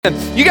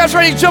You guys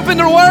ready to jump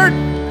into the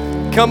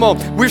Word? Come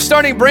on. We're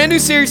starting a brand new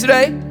series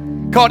today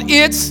called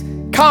It's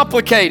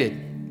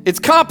Complicated. It's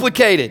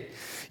complicated.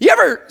 You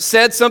ever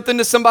said something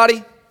to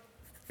somebody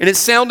and it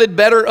sounded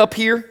better up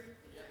here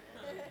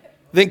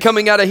than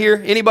coming out of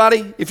here?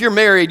 Anybody? If you're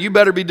married, you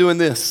better be doing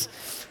this,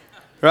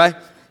 right?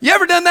 You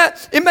ever done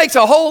that? It makes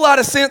a whole lot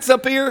of sense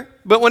up here,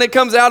 but when it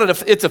comes out,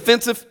 it's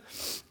offensive.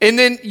 And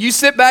then you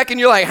sit back and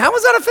you're like, how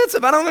was that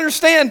offensive? I don't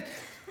understand.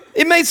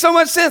 It made so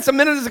much sense. I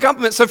meant it as a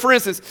compliment. So for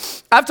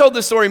instance, I've told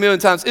this story a million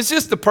times. It's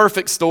just the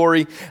perfect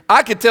story.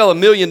 I could tell a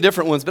million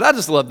different ones, but I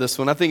just love this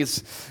one. I think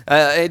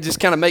it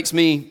just kind of makes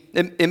me,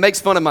 it makes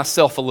fun of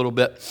myself a little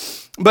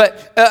bit.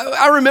 But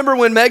I remember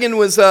when Megan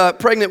was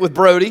pregnant with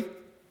Brody,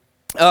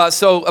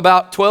 so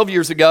about 12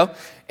 years ago,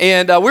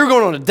 and we were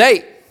going on a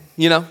date,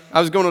 you know.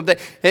 I was going on a date.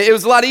 It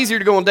was a lot easier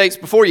to go on dates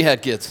before you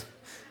had kids.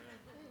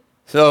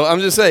 So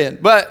I'm just saying.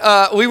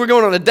 But we were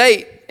going on a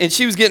date, and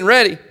she was getting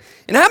ready.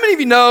 And how many of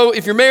you know,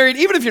 if you're married,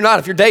 even if you're not,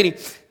 if you're dating,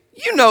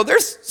 you know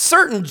there's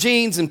certain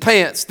jeans and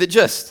pants that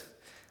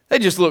they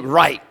just look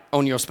right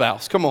on your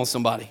spouse. Come on,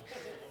 somebody.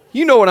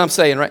 You know what I'm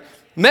saying, right?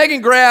 Megan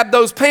grabbed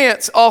those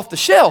pants off the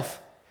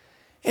shelf,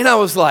 and I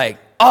was like,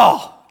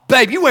 oh,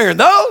 babe, you wearing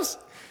those?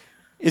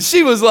 And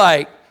she was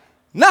like,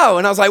 no.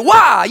 And I was like,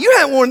 why? You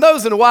haven't worn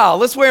those in a while.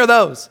 Let's wear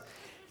those.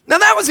 Now,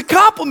 that was a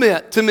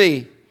compliment to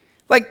me.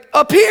 Like,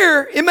 up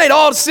here, it made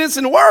all the sense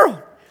in the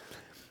world.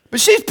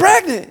 But she's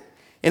pregnant.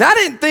 And I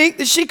didn't think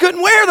that she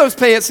couldn't wear those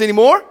pants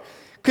anymore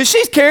because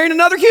she's carrying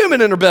another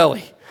human in her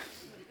belly.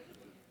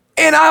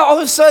 And all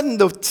of a sudden,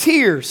 the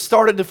tears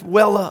started to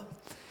well up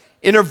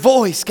and her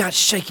voice got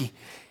shaky.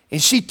 And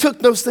she took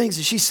those things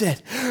and she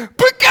said,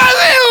 because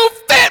they don't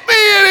fit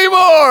me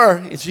anymore.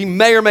 And she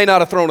may or may not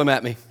have thrown them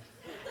at me.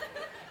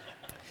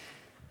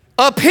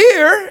 Up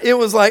here, it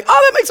was like,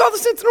 oh, that makes all the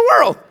sense in the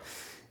world.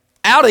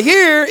 Out of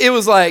here, it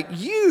was like,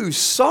 you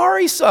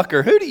sorry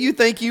sucker. Who do you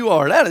think you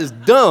are? That is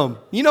dumb.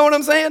 You know what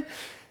I'm saying?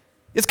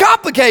 It's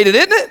complicated,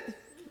 isn't it?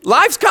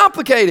 Life's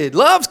complicated.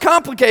 Love's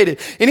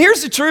complicated. And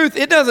here's the truth.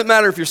 It doesn't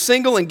matter if you're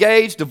single,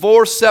 engaged,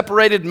 divorced,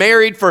 separated,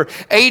 married for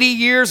 80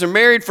 years, or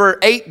married for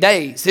 8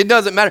 days. It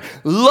doesn't matter.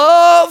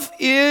 Love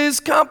is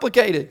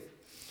complicated.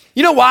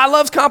 You know why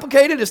love's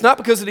complicated? It's not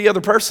because of the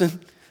other person.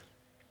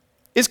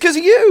 It's because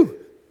of you.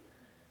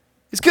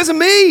 It's because of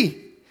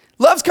me.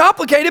 Love's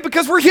complicated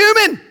because we're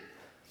human.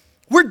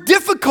 We're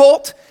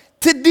difficult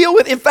to deal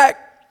with. In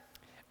fact,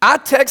 I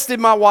texted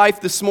my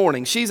wife this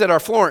morning. She's at our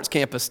Florence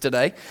campus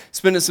today,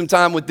 spending some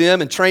time with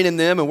them and training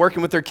them and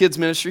working with their kids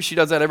ministry. She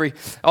does that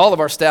all of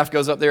our staff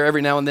goes up there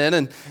every now and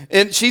then.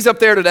 And she's up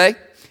there today.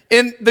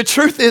 And the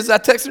truth is, I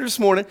texted her this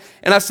morning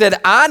and I said,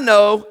 I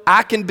know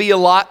I can be a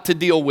lot to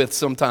deal with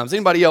sometimes.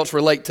 Anybody else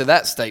relate to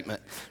that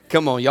statement?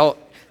 Come on, y'all.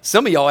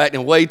 Some of y'all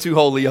acting way too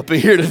holy up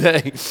in here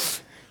today.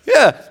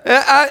 Yeah,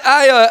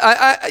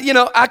 I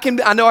know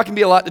I can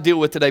be a lot to deal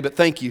with today, but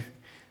thank you.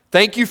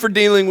 Thank you for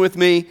dealing with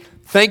me.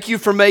 Thank you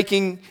for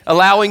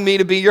allowing me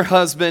to be your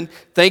husband.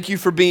 Thank you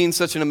for being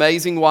such an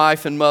amazing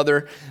wife and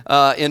mother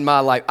in my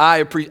life.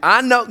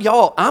 I know,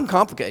 y'all, I'm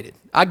complicated.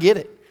 I get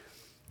it.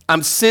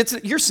 I'm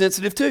sensitive. You're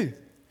sensitive too.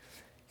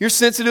 You're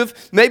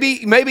sensitive.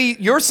 Maybe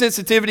your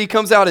sensitivity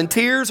comes out in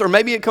tears, or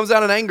maybe it comes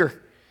out in anger.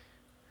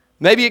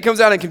 Maybe it comes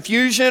out in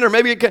confusion, or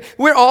maybe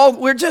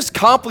we're just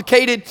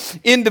complicated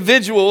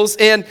individuals,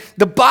 and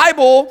the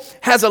Bible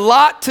has a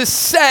lot to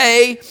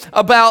say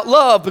about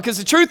love, because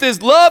the truth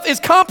is love is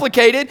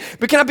complicated,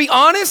 but can I be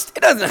honest? It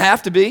doesn't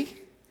have to be.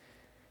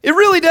 It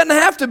really doesn't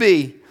have to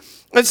be.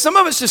 And some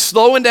of us just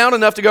slowing down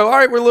enough to go, all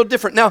right, we're a little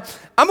different. Now,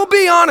 I'm going to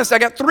be honest. I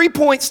got 3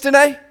 points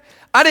today.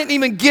 I didn't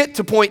even get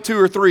to point 2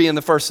 or 3 in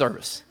the first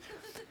service.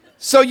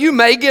 So you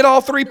may get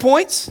all 3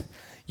 points.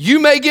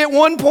 You may get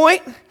 1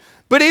 point.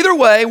 But either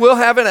way, we'll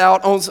have it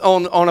out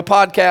on a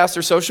podcast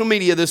or social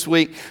media this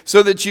week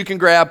so that you can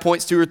grab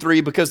points 2 or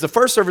 3, because the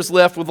first service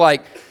left with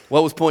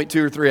what was point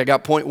 2 or 3? I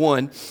got point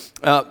 1.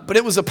 But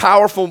it was a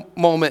powerful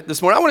moment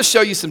this morning. I want to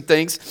show you some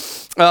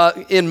things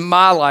in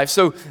my life.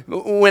 So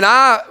when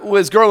I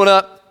was growing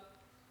up,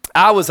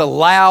 I was a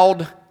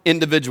loud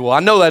individual.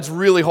 I know that's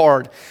really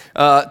hard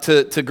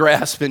to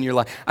grasp in your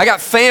life. I got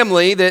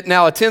family that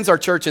now attends our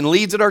church and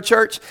leads at our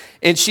church,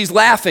 and she's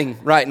laughing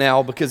right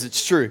now because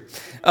it's true.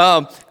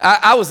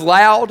 I was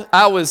loud.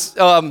 I was,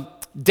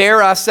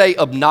 dare I say,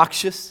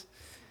 obnoxious,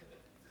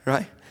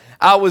 right?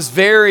 I was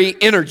very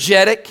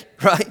energetic,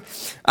 right?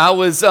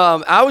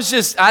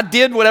 I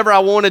did whatever I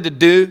wanted to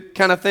do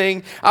kind of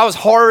thing. I was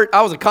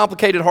a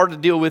complicated, hard to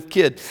deal with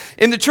kid.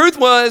 And the truth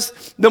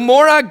was, the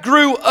more I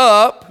grew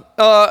up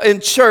in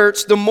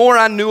church, the more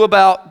I knew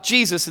about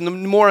Jesus and the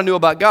more I knew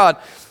about God.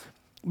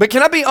 But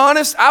can I be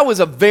honest? I was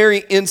a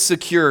very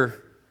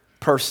insecure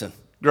person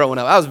growing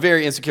up. I was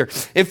very insecure.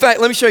 In fact,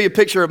 let me show you a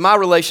picture of my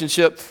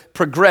relationship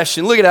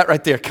progression. Look at that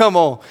right there. Come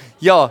on,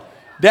 y'all.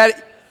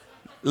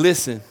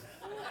 Listen,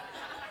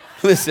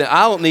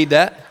 I don't need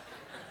that.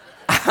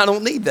 I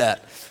don't need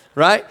that,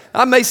 right?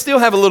 I may still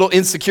have a little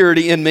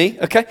insecurity in me,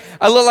 okay?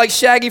 I look like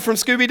Shaggy from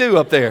Scooby-Doo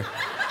up there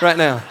right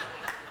now.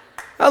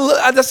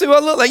 That's who I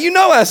look like. You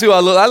know that's who I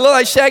look like. I look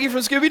like Shaggy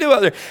from Scooby-Doo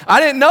out there. I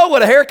didn't know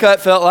what a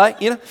haircut felt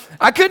like, you know.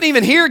 I couldn't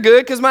even hear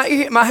good because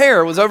my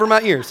hair was over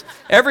my ears.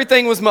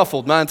 Everything was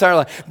muffled my entire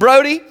life.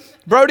 Brody,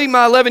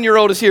 my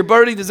 11-year-old is here.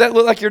 Brody, does that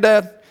look like your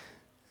dad?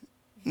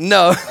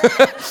 No.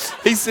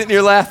 He's sitting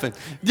here laughing.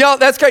 Y'all,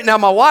 that's great. Now,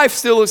 my wife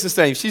still looks the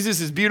same. She's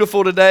just as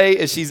beautiful today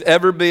as she's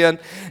ever been.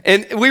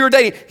 And we were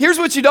dating. Here's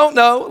what you don't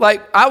know.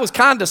 Like, I was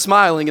kind of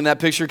smiling in that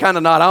picture, kind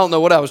of not. I don't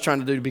know what I was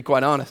trying to do, to be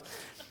quite honest.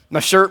 My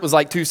shirt was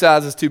like 2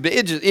 sizes too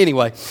big.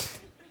 Anyway.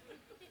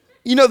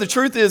 You know, the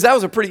truth is, I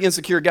was a pretty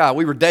insecure guy.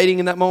 We were dating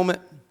in that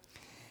moment.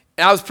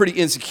 And I was pretty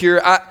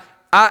insecure.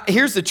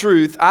 Here's the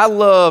truth. I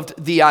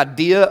loved the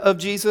idea of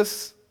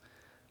Jesus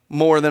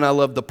more than I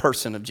loved the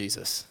person of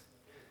Jesus.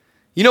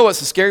 You know what's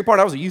the scary part?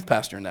 I was a youth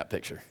pastor in that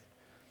picture.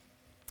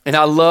 And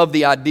I love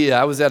the idea.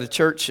 I was at a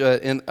church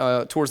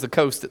towards the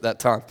coast at that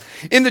time.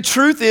 And the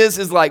truth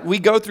is like we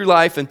go through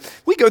life and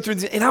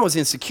and I was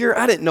insecure.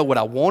 I didn't know what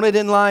I wanted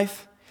in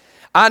life.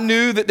 I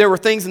knew that there were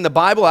things in the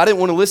Bible I didn't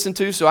want to listen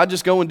to, so I'd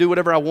just go and do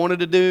whatever I wanted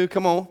to do.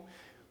 Come on.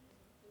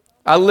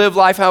 I lived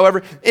life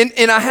however.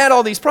 And I had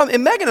all these problems.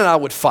 And Megan and I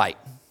would fight.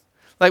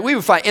 Like we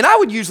would fight. And I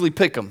would usually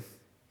pick them.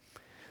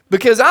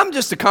 Because I'm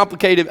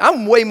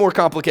way more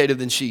complicated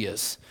than she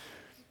is.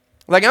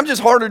 Like, I'm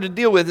just harder to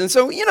deal with. And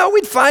so, you know,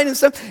 we'd fight and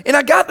stuff. And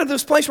I got to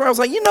this place where I was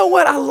like, you know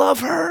what? I love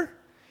her.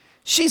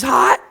 She's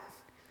hot,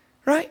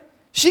 right?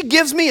 She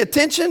gives me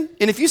attention.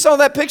 And if you saw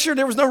that picture,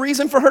 there was no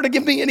reason for her to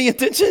give me any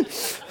attention,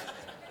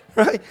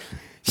 right?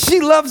 She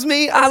loves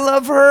me. I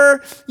love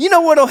her. You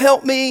know what will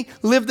help me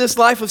live this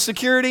life of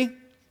security?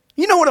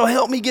 You know what will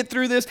help me get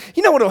through this?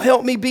 You know what will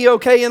help me be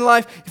okay in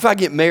life? If I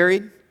get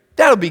married.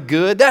 That'll be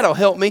good. That'll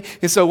help me.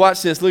 And so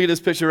watch this. Look at this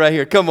picture right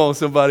here. Come on,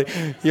 somebody.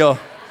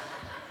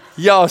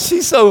 Y'all,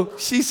 she's so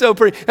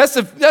pretty. That's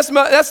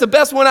the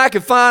best one I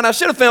could find. I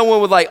should have found one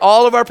with like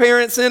all of our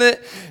parents in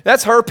it.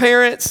 That's her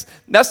parents.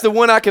 That's the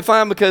one I could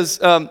find because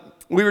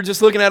we were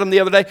just looking at them the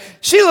other day.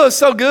 She looks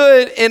so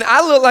good, and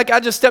I look like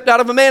I just stepped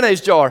out of a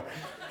mayonnaise jar.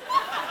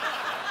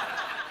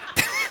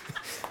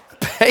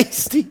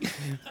 Pasty.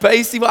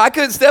 Well, I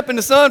couldn't step in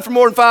the sun for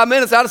more than 5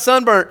 minutes. I'd have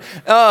sunburnt.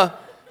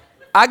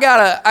 I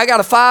got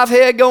a 5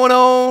 head going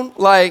on.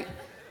 Like,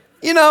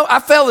 you know,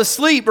 I fell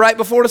asleep right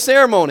before the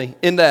ceremony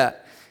in that.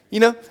 You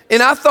know,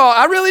 and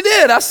I really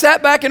did. I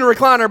sat back in the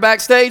recliner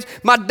backstage.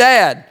 My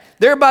dad,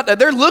 they're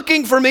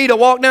looking for me to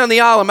walk down the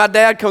aisle, and my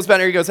dad comes back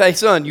there. He goes, "Hey,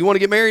 son, you want to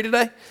get married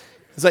today?" I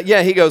was like,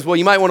 "Yeah." He goes, "Well,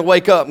 you might want to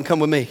wake up and come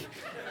with me."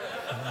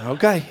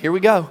 Okay, here we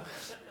go.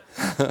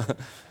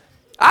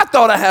 I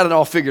thought I had it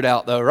all figured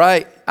out, though,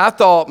 right? I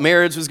thought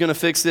marriage was going to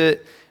fix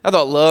it. I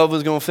thought love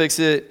was going to fix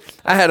it.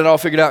 I had it all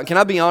figured out. And can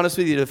I be honest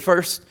with you? The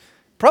first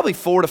probably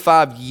 4 to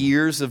 5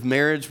 years of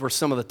marriage were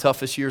some of the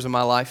toughest years of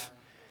my life.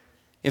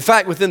 In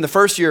fact, within the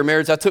first year of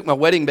marriage, I took my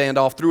wedding band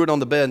off, threw it on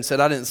the bed, and said,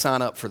 I didn't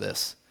sign up for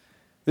this.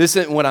 This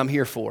isn't what I'm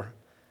here for.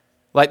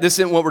 Like, this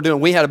isn't what we're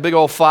doing. We had a big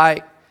old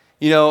fight.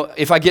 You know,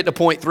 if I get to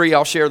point 3,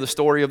 I'll share the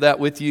story of that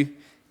with you,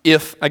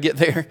 if I get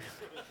there.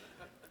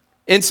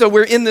 And so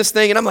we're in this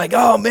thing, and I'm like,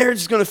 oh, marriage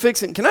is going to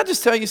fix it. And can I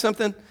just tell you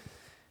something?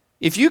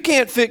 If you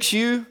can't fix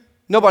you,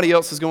 nobody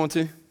else is going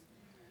to.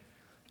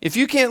 If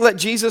you can't let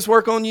Jesus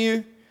work on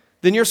you,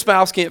 then your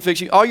spouse can't fix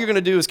you. All you're going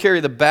to do is carry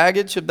the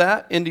baggage of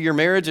that into your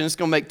marriage, and it's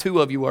going to make 2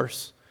 of you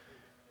worse.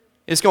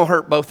 It's going to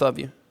hurt both of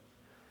you.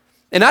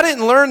 And I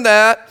didn't learn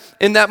that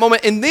in that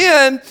moment. And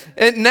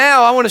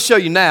now I want to show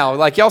you now.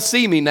 Like, y'all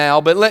see me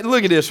now, but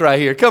look at this right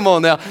here. Come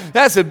on now.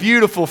 That's a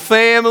beautiful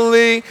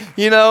family.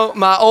 You know,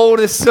 my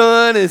oldest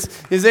son is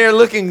there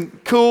looking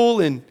cool,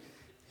 and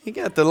he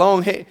got the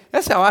long hair.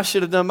 That's how I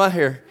should have done my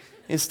hair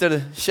instead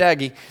of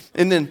shaggy.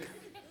 And then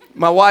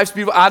my wife's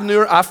beautiful.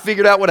 I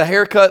figured out what a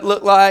haircut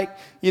looked like.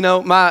 You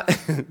know, my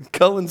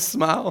Cullen's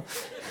smile.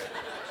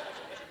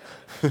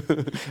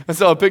 I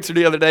saw a picture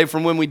the other day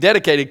from when we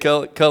dedicated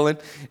Cullen.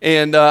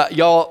 And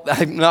y'all,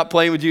 I'm not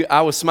playing with you.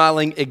 I was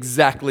smiling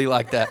exactly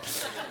like that.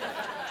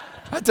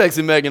 I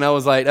texted Megan. I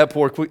was like, that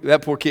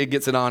poor kid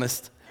gets it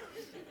honest.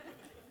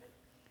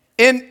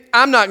 And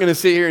I'm not going to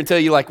sit here and tell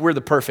you like we're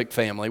the perfect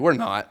family. We're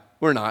not.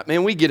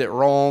 Man, we get it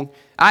wrong.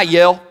 I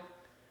yell.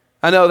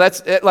 I know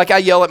that's like I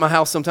yell at my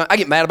house sometimes. I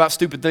get mad about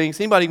stupid things.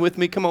 Anybody with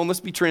me? Come on, let's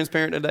be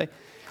transparent today.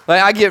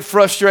 Like I get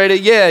frustrated.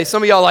 Yeah,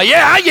 some of y'all are like,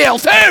 yeah, I yell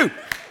too.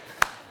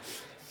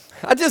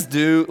 I just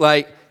do.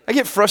 Like I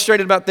get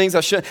frustrated about things I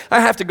shouldn't. I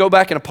have to go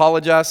back and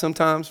apologize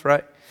sometimes,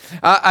 right?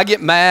 I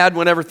get mad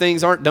whenever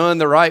things aren't done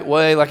the right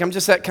way. Like I'm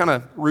just that kind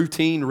of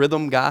routine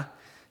rhythm guy,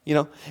 you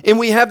know. And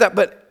we have that,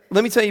 but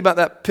let me tell you about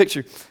that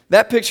picture.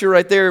 That picture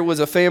right there was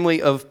a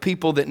family of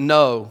people that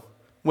know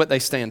what they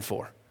stand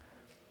for.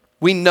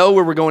 We know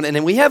where we're going,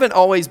 and we haven't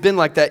always been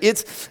like that.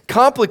 It's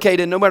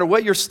complicated no matter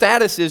what your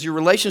status is, your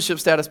relationship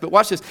status. But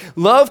watch this.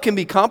 Love can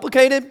be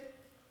complicated,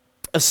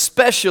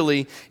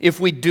 especially if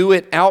we do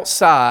it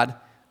outside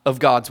of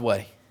God's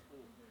way.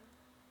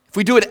 If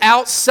we do it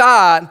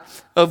outside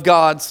of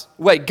God's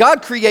way.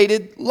 God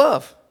created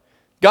love.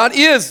 God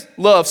is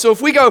love. So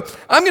if we go,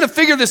 I'm going to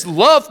figure this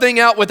love thing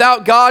out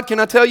without God, can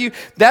I tell you,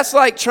 that's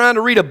like trying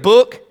to read a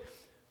book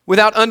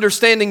without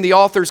understanding the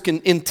author's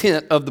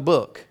intent of the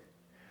book.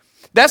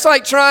 That's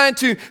like trying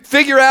to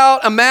figure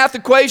out a math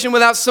equation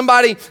without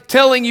somebody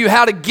telling you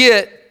how to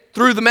get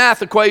through the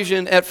math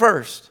equation at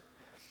first.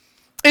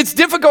 It's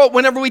difficult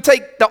whenever we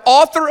take the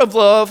author of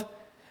love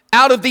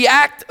out of the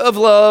act of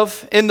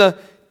love and the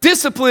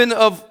discipline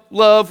of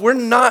love. We're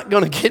not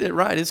going to get it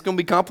right. It's going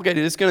to be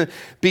complicated. It's going to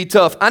be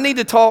tough. I need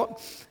to talk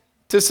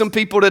to some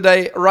people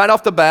today right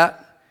off the bat.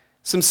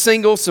 Some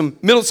singles, some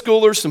middle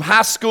schoolers, some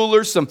high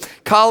schoolers, some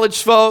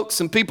college folks,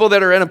 some people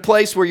that are in a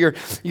place where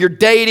you're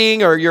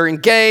dating or you're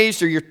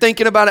engaged or you're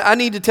thinking about it. I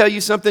need to tell you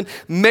something.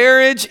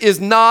 Marriage is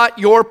not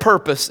your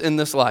purpose in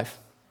this life.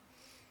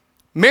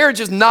 Marriage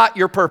is not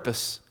your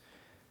purpose.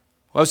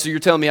 Well, so you're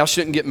telling me I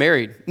shouldn't get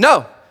married?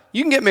 No,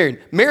 you can get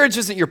married. Marriage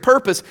isn't your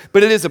purpose,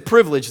 but it is a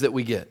privilege that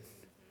we get.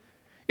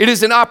 It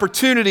is an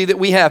opportunity that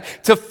we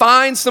have to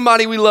find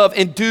somebody we love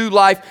and do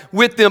life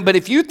with them. But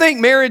if you think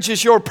marriage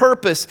is your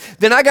purpose,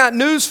 then I got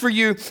news for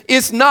you.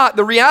 It's not.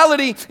 The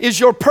reality is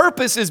your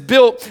purpose is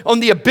built on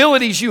the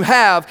abilities you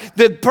have.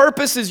 Your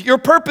purpose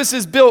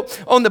is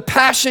built on the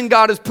passion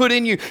God has put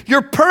in you.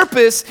 Your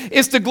purpose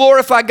is to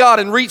glorify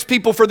God and reach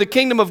people for the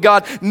kingdom of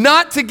God,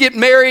 not to get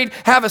married,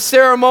 have a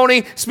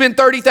ceremony, spend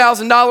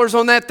 $30,000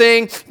 on that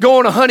thing, go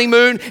on a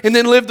honeymoon, and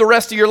then live the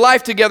rest of your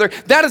life together.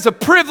 That is a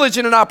privilege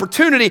and an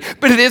opportunity,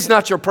 but it is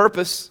not your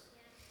purpose.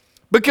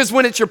 Because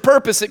when it's your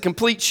purpose, it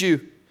completes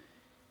you.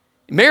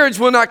 Marriage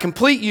will not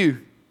complete you.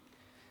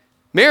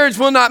 Marriage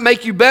will not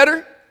make you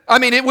better. I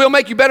mean, it will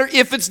make you better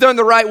if it's done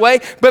the right way,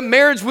 but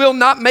marriage will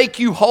not make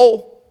you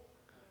whole.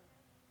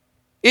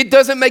 It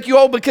doesn't make you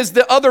whole because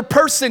the other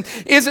person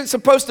isn't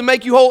supposed to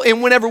make you whole.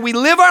 And whenever we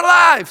live our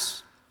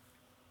lives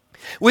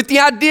with the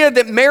idea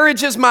that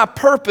marriage is my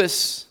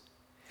purpose,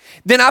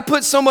 then I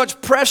put so much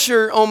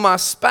pressure on my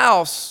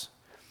spouse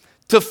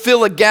to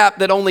fill a gap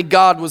that only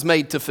God was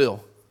made to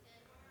fill.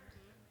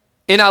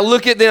 And I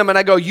look at them and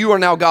I go, you are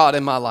now God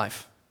in my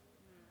life.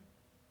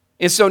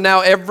 And so now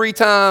every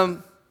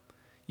time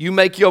you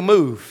make your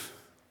move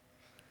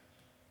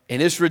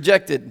and it's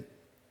rejected,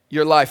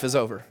 your life is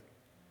over.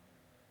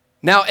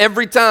 Now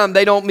every time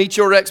they don't meet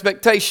your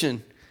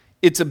expectation,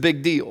 it's a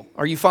big deal.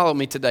 Are you following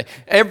me today?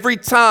 Every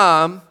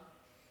time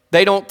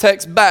they don't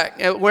text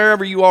back,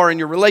 wherever you are in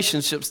your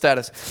relationship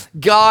status.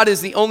 God is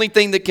the only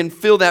thing that can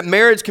fill that.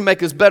 Marriage can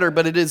make us better,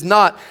 but it is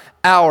not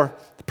our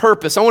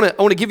purpose. I want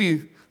to give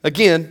you,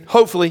 again,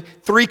 hopefully,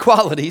 three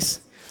qualities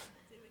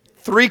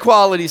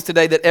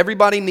today that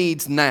everybody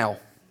needs now.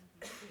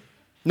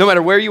 No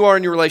matter where you are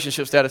in your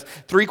relationship status,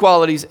 three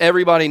qualities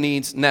everybody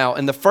needs now.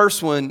 And the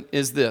first one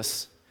is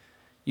this: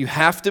 you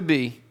have to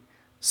be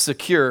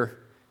secure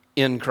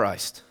in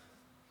Christ.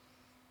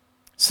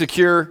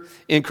 Secure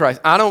in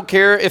Christ.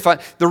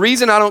 The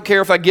reason I don't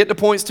care if I get to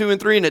points 2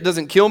 and 3 and it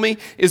doesn't kill me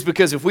is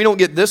because if we don't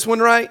get this one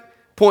right,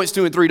 points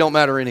 2 and 3 don't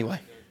matter anyway.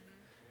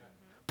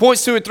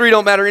 Points 2 and 3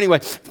 don't matter anyway.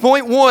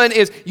 Point 1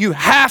 is you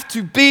have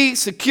to be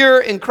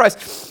secure in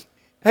Christ.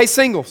 Hey,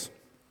 singles,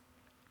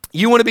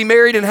 you want to be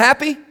married and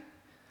happy?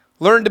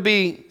 Learn to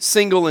be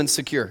single and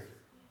secure.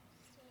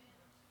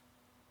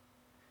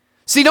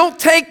 See, don't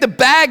take the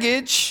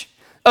baggage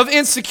of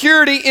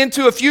insecurity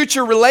into a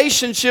future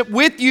relationship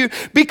with you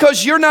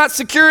because you're not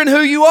secure in who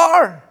you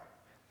are.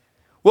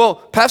 Well,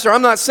 Pastor,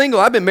 I'm not single.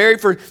 I've been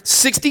married for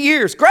 60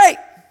 years. Great.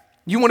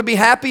 You want to be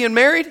happy and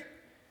married?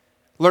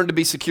 Learn to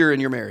be secure in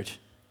your marriage.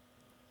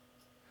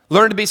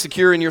 Learn to be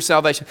secure in your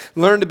salvation.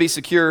 Learn to be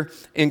secure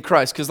in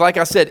Christ. Because like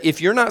I said, if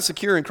you're not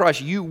secure in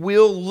Christ, you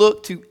will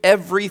look to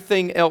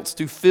everything else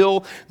to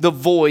fill the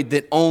void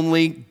that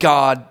only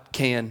God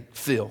can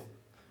fill.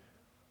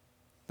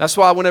 That's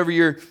why whenever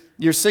you're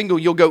single,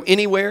 you'll go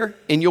anywhere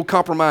and you'll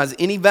compromise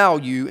any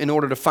value in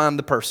order to find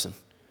the person.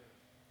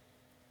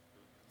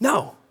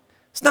 No,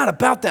 it's not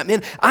about that,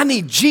 man. I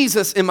need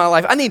Jesus in my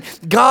life. I need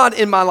God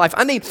in my life.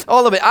 I need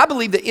all of it. I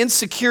believe that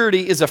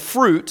insecurity is a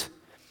fruit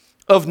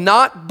of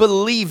not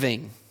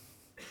believing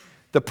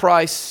the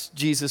price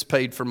Jesus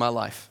paid for my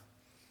life.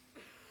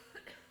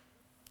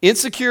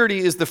 Insecurity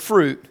is the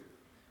fruit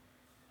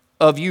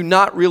of you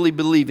not really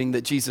believing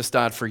that Jesus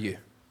died for you.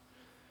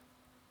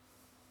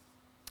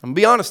 I'm going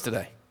to be honest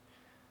today.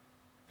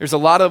 There's a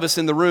lot of us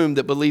in the room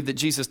that believe that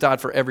Jesus died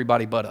for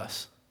everybody but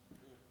us.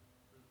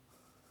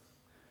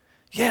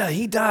 Yeah,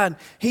 he died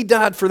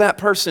for that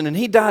person, and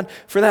he died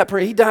for that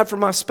person. He died for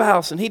my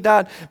spouse, and he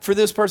died for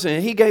this person,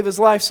 and he gave his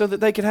life so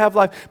that they could have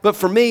life. But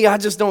for me, I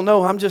just don't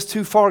know. I'm just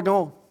too far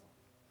gone.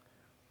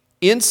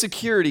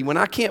 Insecurity, when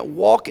I can't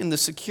walk in the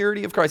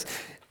security of Christ,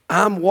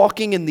 I'm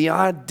walking in the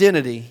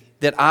identity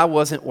that I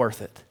wasn't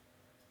worth it.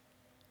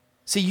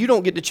 See, you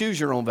don't get to choose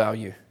your own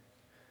value.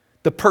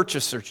 The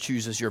purchaser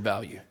chooses your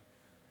value.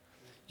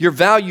 Your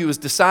value is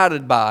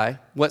decided by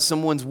what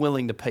someone's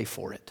willing to pay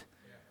for it.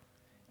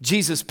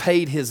 Jesus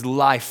paid his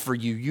life for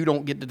you. You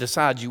don't get to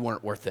decide you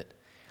weren't worth it.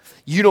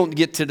 You don't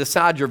get to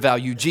decide your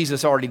value.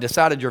 Jesus already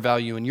decided your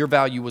value, and your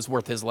value was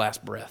worth his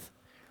last breath.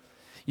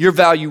 Your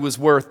value was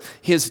worth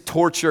his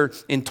torture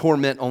and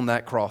torment on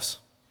that cross.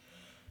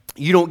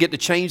 You don't get to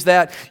change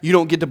that. You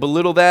don't get to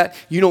belittle that.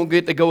 You don't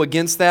get to go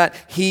against that.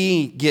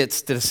 He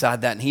gets to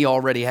decide that, and he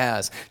already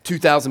has.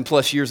 2,000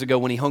 plus years ago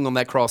when he hung on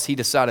that cross, he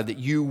decided that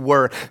you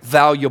were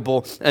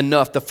valuable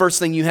enough. The first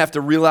thing you have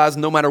to realize,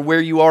 no matter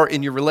where you are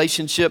in your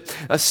relationship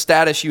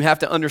status, you have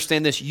to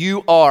understand this.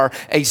 You are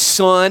a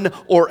son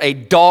or a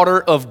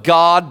daughter of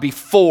God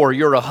before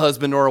you're a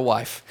husband or a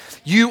wife.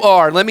 You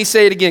are. Let me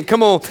say it again.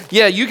 Come on.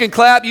 Yeah, you can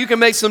clap. You can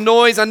make some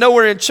noise. I know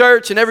we're in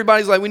church and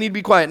everybody's like, we need to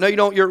be quiet. No, you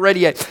don't. You're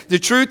ready yet. The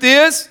truth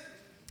is,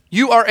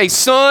 you are a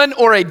son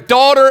or a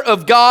daughter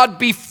of God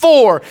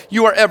before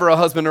you are ever a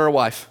husband or a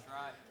wife.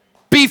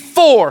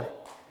 Before.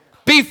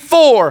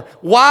 Before.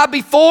 Why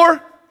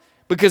before?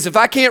 Because if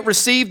I can't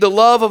receive the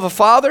love of a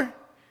father,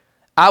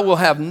 I will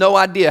have no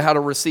idea how to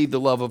receive the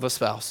love of a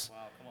spouse.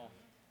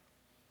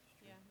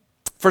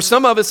 For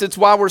some of us, it's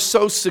why we're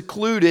so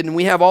secluded and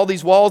we have all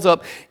these walls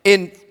up.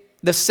 And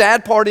the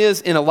sad part is,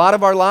 in a lot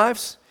of our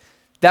lives,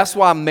 that's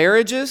why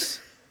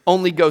marriages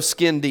only go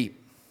skin deep.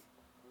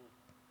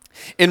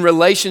 And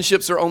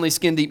relationships are only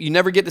skin deep. You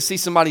never get to see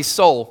somebody's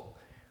soul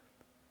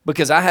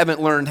because I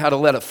haven't learned how to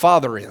let a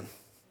father in,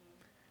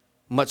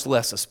 much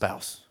less a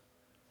spouse.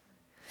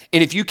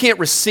 And if you can't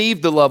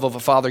receive the love of a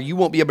father, you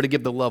won't be able to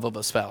give the love of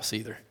a spouse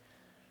either.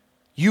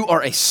 You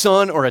are a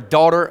son or a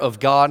daughter of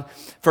God.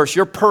 First,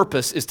 your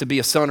purpose is to be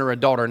a son or a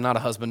daughter, not a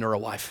husband or a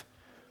wife.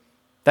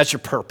 That's your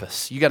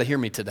purpose. You got to hear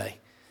me today.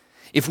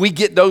 If we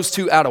get those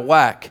two out of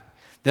whack,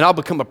 then I'll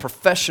become a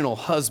professional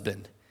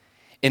husband.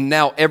 And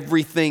now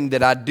everything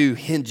that I do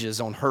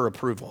hinges on her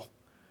approval.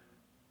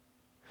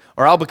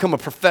 Or I'll become a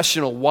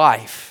professional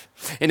wife,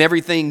 and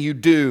everything you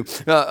do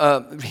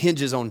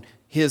hinges on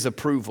his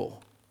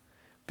approval.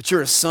 But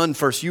you're a son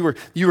first. You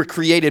were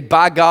created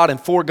by God and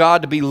for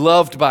God to be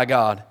loved by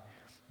God.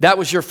 That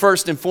was your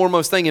first and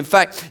foremost thing. In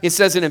fact, it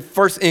says it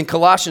in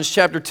Colossians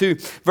chapter 2,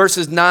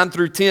 verses 9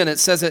 through 10. It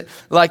says it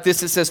like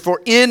this. It says,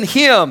 for in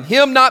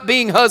him not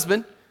being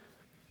husband,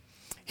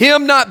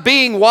 him not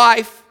being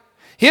wife,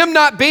 him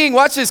not being,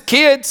 watch this,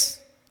 kids.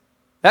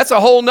 That's a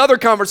whole nother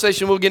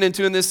conversation we'll get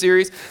into in this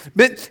series.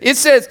 But it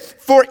says,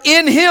 for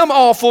in him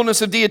all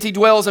fullness of deity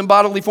dwells in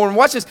bodily form.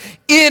 Watch this.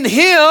 In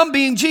him,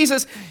 being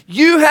Jesus,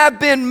 you have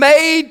been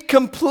made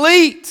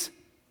complete.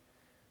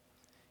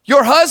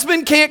 Your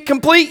husband can't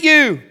complete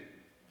you.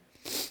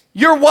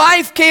 Your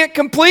wife can't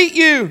complete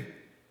you.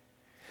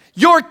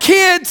 Your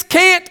kids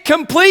can't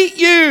complete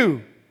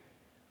you.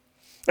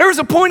 There was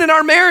a point in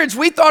our marriage,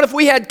 we thought if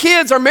we had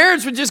kids, our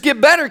marriage would just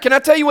get better. Can I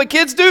tell you what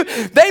kids do?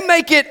 They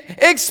make it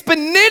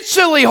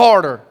exponentially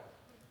harder.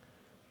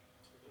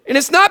 And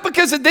it's not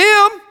because of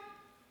them.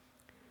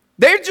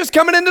 They're just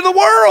coming into the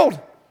world.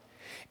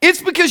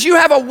 It's because you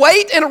have a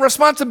weight and a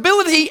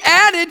responsibility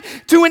added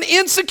to an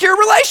insecure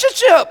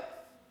relationship.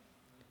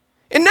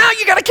 And now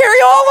you got to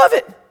carry all of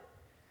it.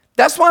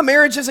 That's why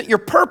marriage isn't your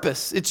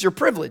purpose, it's your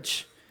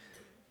privilege.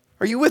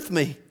 Are you with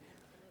me?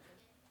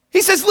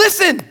 He says,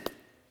 listen,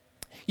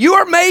 you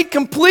are made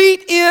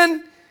complete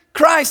in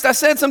Christ. I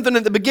said something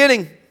at the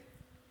beginning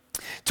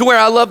to where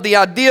I love the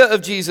idea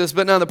of Jesus,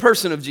 but not the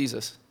person of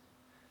Jesus.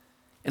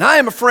 And I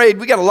am afraid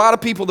we got a lot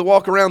of people that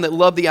walk around that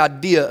love the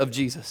idea of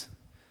Jesus.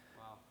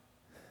 Wow.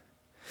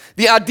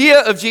 The idea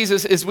of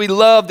Jesus is we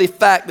love the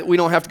fact that we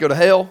don't have to go to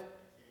hell,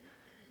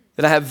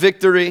 that I have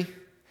victory.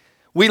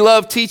 We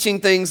love teaching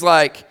things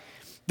like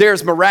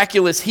there's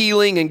miraculous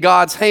healing in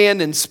God's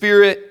hand and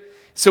spirit.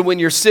 So when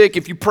you're sick,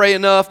 if you pray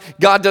enough,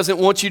 God doesn't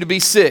want you to be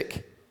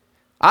sick.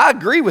 I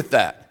agree with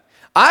that.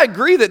 I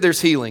agree that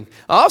there's healing.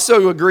 I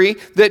also agree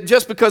that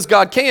just because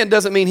God can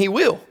doesn't mean he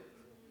will.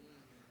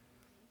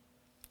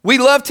 We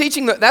love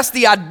teaching that's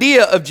the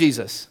idea of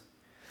Jesus.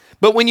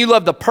 But when you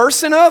love the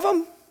person of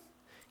him,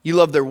 you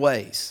love their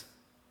ways.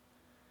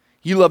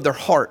 You love their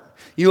heart.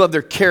 You love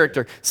their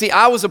character. See,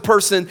 I was a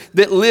person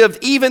that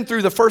lived, even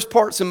through the first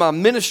parts of my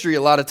ministry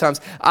a lot of times,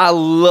 I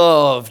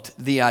loved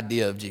the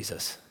idea of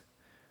Jesus.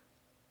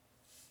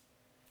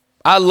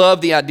 I love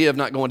the idea of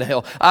not going to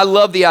hell. I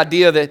love the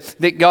idea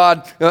that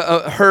God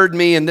heard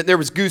me and that there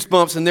was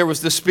goosebumps and there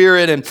was the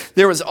Spirit and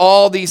there was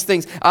all these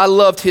things. I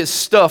loved his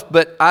stuff,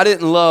 but I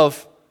didn't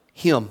love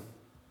him.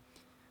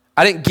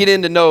 I didn't get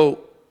in to know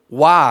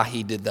why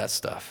he did that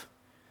stuff.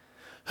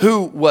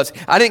 Who was?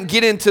 I didn't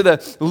get into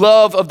the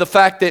love of the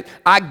fact that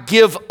I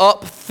give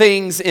up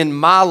things in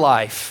my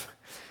life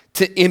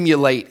to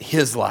emulate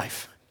his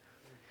life.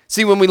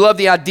 See, when we love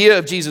the idea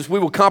of Jesus, we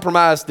will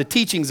compromise the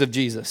teachings of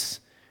Jesus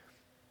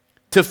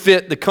to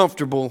fit the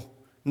comfortable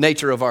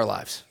nature of our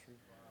lives.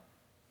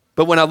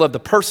 But when I love the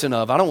person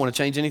of, I don't want to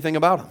change anything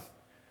about him.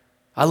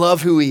 I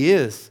love who he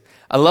is.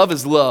 I love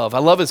his love. I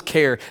love his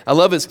care. I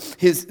love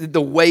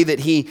the way that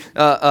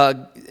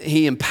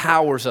he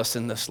empowers us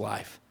in this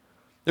life.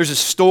 There's a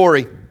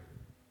story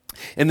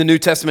in the New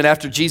Testament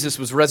after Jesus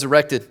was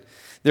resurrected.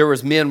 There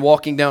was men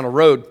walking down a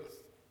road,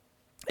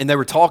 And they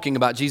were talking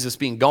about Jesus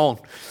being gone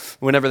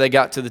whenever they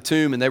got to the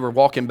tomb, and they were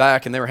walking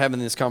back and they were having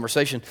this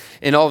conversation.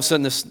 And all of a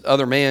sudden this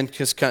other man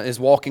just kind of is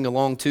walking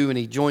along too, and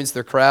he joins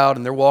their crowd,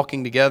 and they're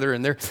walking together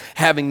and they're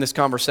having this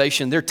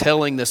conversation. They're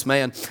telling this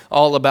man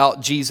all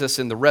about Jesus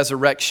and the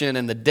resurrection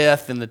and the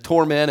death and the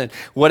torment and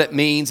what it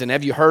means. And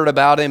have you heard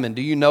about him? And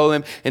do you know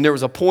him? And there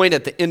was a point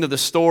at the end of the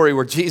story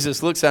where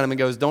Jesus looks at him and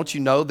goes, don't you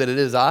know that it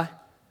is I?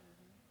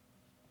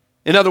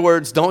 In other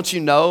words, don't you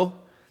know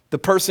the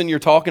person you're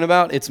talking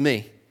about? It's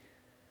me.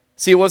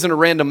 See, it wasn't a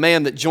random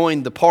man that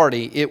joined the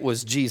party. It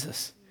was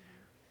Jesus.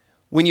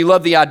 When you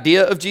love the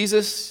idea of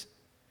Jesus,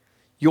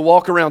 you'll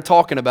walk around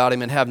talking about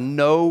him and have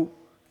no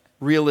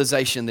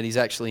realization that he's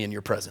actually in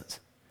your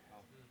presence.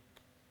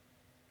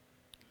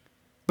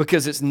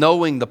 Because it's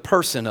knowing the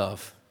person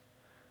of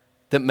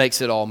that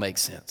makes it all make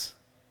sense.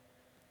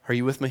 Are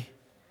you with me?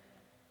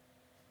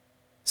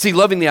 See,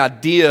 loving the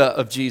idea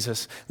of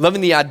Jesus,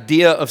 loving the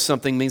idea of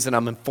something means that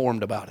I'm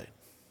informed about it.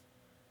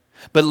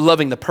 But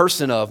loving the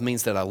person of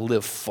means that I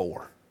live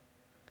for.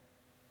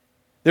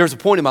 There was a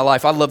point in my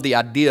life I loved the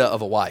idea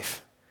of a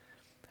wife.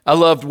 I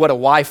loved what a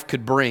wife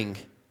could bring.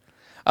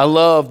 I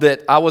loved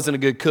that I wasn't a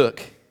good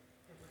cook.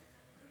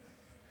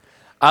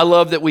 I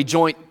loved that we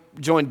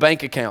joined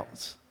bank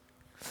accounts.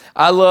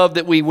 I loved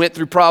that we went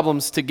through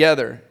problems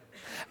together.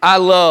 I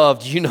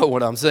loved, you know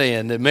what I'm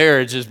saying, that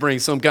marriage just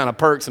brings some kind of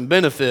perks and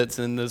benefits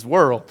in this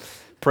world.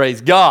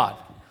 Praise God.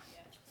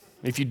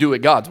 If you do it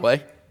God's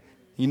way.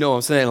 You know what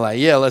I'm saying? Like,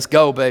 yeah, let's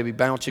go, baby.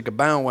 Bow chicka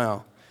bow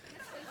wow.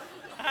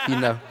 You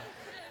know.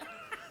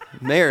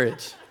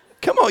 Marriage.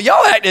 Come on,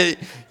 y'all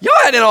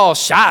acting all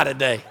shy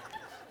today.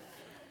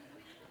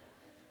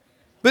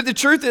 But the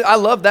truth is, I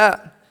love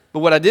that. But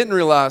what I didn't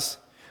realize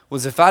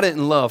was if I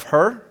didn't love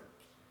her,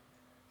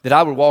 that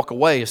I would walk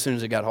away as soon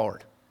as it got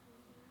hard.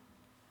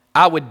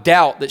 I would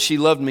doubt that she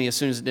loved me as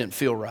soon as it didn't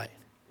feel right.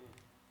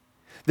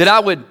 That I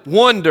would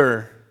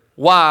wonder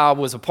why I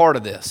was a part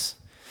of this.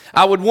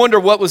 I would wonder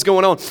what was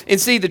going on.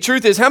 And see, the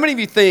truth is, how many of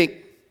you think,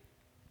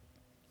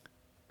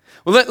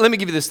 well, let me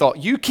give you this thought.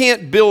 You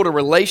can't build a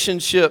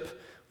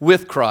relationship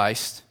with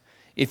Christ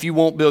if you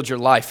won't build your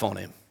life on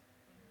him.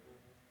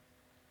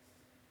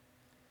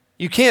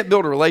 You can't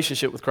build a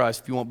relationship with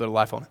Christ if you won't build a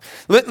life on him.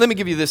 Let me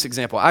give you this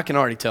example. I can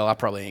already tell I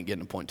probably ain't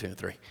getting to point 2 and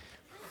 3.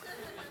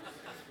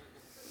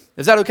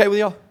 Is that okay with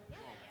y'all?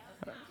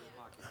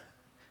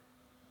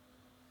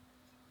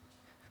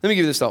 Let me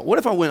give you this thought. What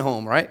if I went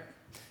home, right?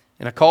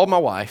 And I called my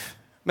wife,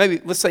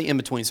 maybe, let's say in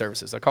between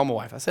services. I called my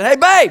wife. I said, hey,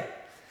 babe,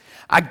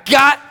 I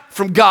got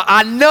from God.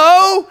 I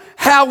know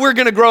how we're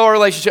going to grow our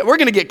relationship. We're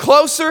going to get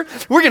closer.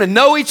 We're going to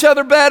know each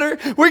other better.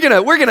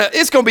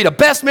 It's going to be the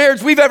best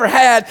marriage we've ever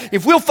had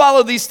if we'll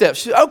follow these steps.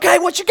 She said, okay,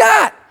 what you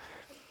got?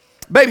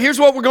 Babe, here's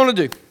what we're going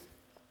to do.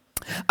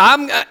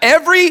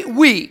 Every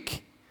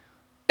week,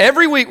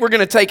 we're going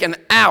to take an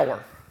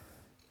hour,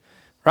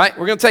 right?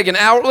 We're going to take an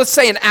hour, let's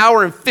say an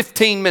hour and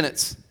 15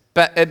 minutes.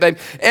 Babe,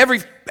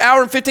 every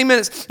hour and 15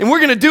 minutes, and we're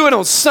going to do it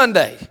on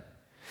Sunday.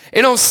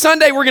 And on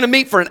Sunday, we're going to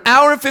meet for an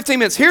hour and 15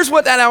 minutes. Here's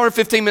what that hour and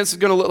 15 minutes is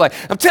going to look like.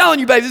 I'm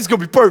telling you, babe, this is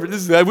going to be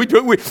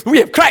perfect. We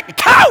have cracked the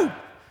code.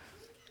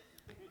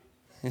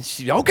 And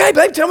she, okay,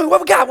 babe, tell me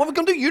what we got. What we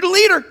going to do? You're the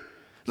leader.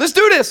 Let's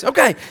do this.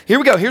 Okay, here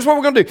we go. Here's what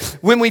we're going to do.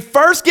 When we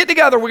first get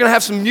together, we're going to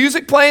have some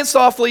music playing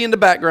softly in the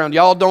background.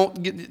 Y'all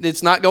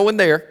it's not going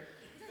there.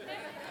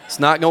 It's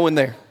not going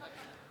there.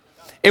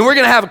 And we're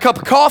going to have a cup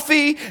of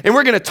coffee, and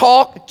we're going to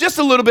talk just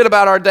a little bit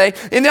about our day.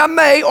 And I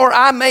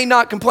may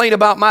not complain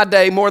about my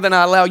day more than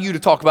I allow you to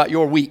talk about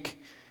your week.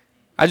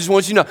 I just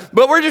want you to know.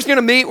 But we're just going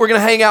to meet. We're going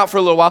to hang out for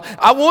a little while.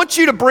 I want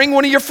you to bring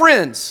one of your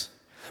friends.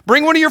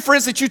 Bring one of your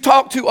friends that you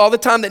talk to all the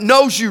time that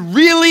knows you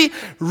really,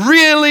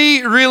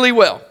 really, really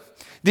well.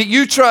 That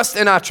you trust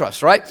and I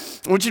trust, right?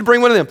 I want you to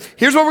bring one of them.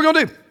 Here's what we're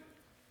going to do.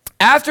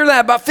 After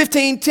that, about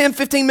 10,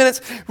 15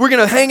 minutes, we're going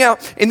to hang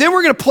out, and then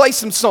we're going to play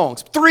some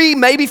songs. 3,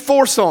 maybe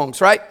 4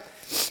 songs, right?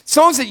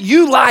 Songs that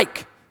you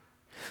like.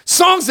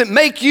 Songs that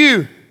make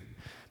you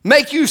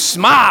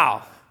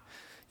smile.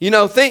 You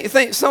know,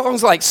 think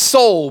songs like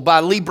Soul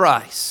by Lee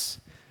Brice.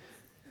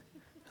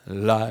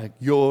 Like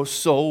your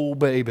soul,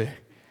 baby.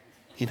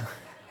 You know.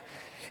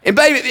 And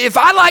baby, if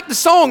I like the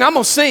song, I'm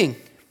going to sing.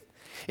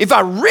 If I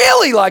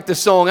really like the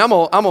song, I'm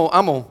going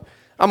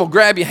to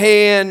grab your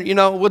hand, you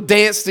know, we'll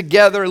dance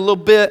together a little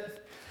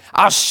bit.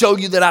 I'll show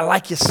you that I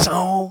like your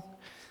song.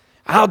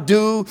 I'll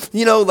do,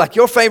 you know, like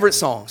your favorite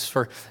songs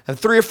for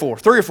 3 or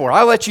 4.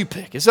 I'll let you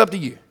pick. It's up to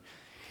you.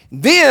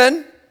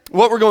 Then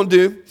what we're going to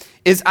do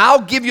is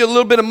I'll give you a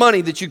little bit of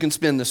money that you can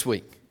spend this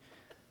week.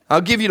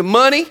 I'll give you the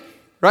money,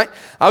 right?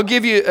 I'll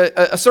give you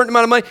a certain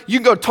amount of money. You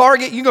can go to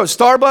Target. You can go to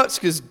Starbucks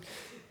because,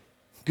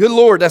 good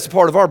Lord, that's a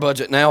part of our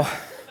budget now.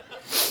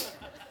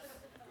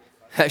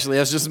 Actually,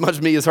 that's just as much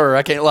me as her.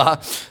 I can't lie.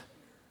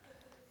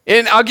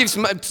 And I'll give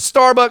some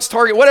Starbucks,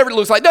 Target, whatever it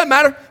looks like. Doesn't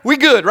matter. We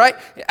good, right?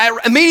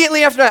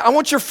 Immediately after that, I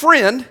want your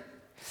friend,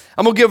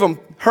 I'm going to give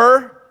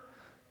her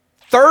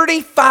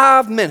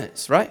 35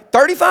 minutes, right?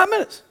 35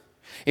 minutes.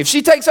 If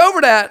she takes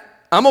over that,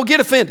 I'm going to get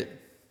offended.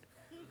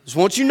 Just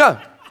want you to know.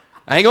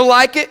 I ain't going to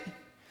like it.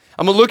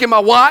 I'm going to look at my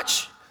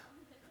watch.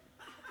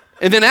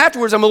 And then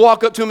afterwards, I'm going to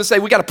walk up to him and say,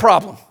 we got a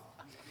problem.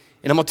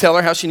 And I'm going to tell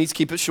her how she needs to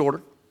keep it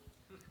shorter.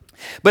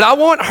 But I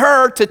want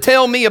her to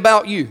tell me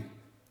about you.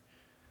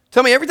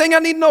 Tell me everything I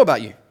need to know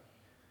about you.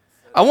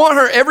 I want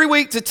her every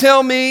week to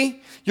tell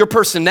me your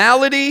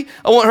personality.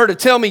 I want her to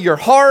tell me your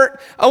heart.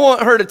 I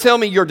want her to tell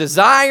me your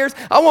desires.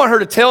 I want her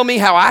to tell me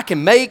how I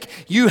can make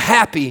you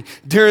happy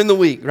during the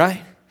week,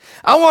 right?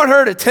 I want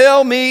her to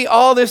tell me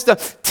all this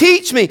stuff.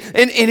 Teach me.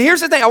 And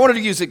here's the thing. I want her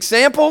to use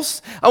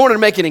examples. I want her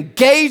to make it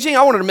engaging.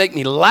 I want her to make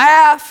me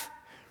laugh,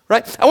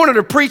 right? I want her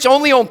to preach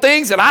only on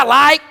things that I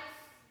like.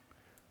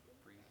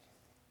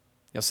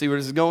 Y'all see where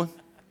this is going?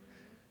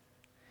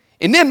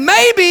 And then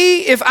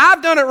maybe if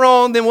I've done it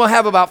wrong, then we'll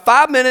have about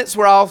 5 minutes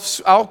where I'll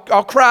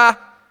cry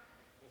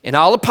and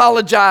I'll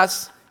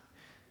apologize.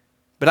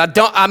 But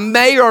I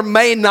may or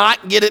may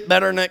not get it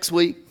better next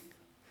week.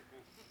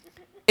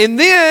 And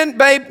then,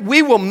 babe,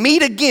 we will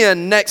meet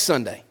again next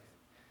Sunday.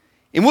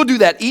 And we'll do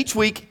that each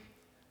week.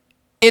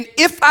 And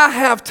if I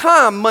have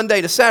time Monday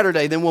to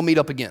Saturday, then we'll meet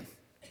up again.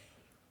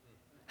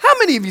 How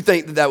many of you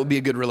think that would be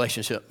a good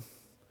relationship?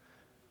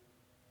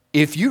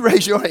 If you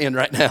raise your hand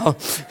right now,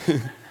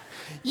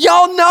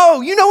 y'all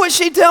know, you know what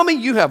she'd tell me?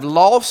 You have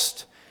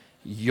lost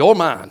your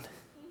mind.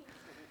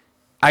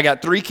 I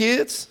got 3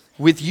 kids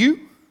with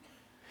you,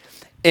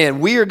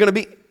 and we are going to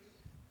be,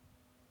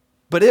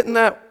 but isn't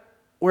that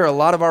where a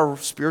lot of our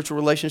spiritual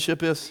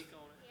relationship is?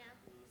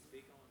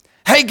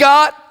 Hey,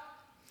 God,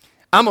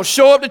 I'm going to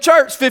show up to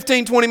church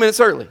 15, 20 minutes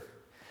early.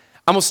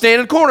 I'm going to stand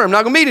in the corner. I'm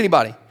not going to meet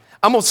anybody.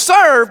 I'm going to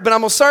serve, but I'm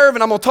going to serve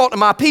and I'm going to talk to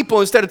my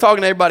people instead of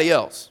talking to everybody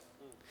else.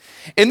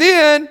 And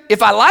then,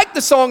 if I like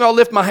the song, I'll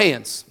lift my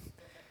hands.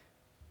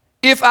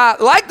 If I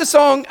like the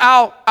song,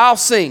 I'll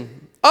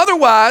sing.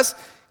 Otherwise,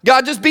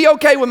 God, just be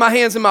okay with my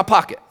hands in my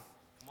pocket.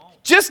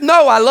 Just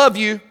know I love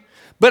you,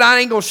 but I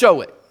ain't going to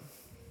show it.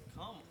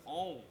 Come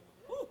on.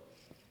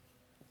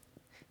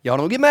 Y'all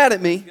don't get mad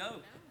at me.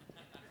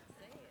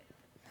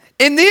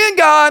 And then,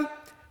 God,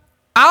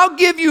 I'll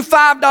give you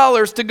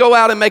 $5 to go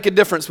out and make a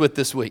difference with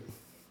this week.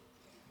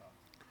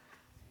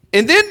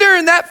 And then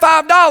during that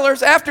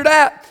 $5, after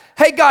that,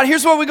 hey, God,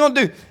 here's what we're going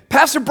to do.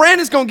 Pastor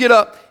Brandon's going to get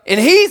up, and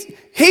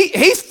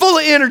he's full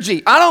of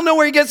energy. I don't know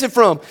where he gets it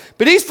from,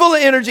 but he's full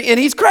of energy, and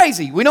he's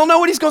crazy. We don't know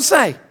what he's going to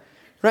say,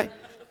 right?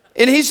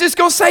 And he's just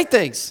going to say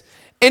things,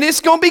 and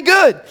it's going to be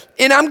good,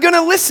 and I'm going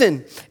to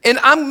listen, and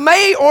I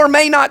may or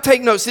may not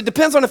take notes. It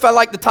depends on if I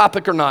like the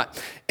topic or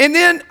not. And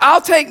then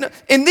I'll take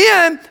notes, and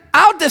then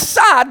I'll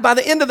decide by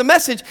the end of the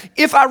message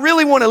if I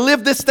really want to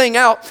live this thing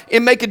out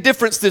and make a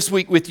difference this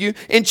week with you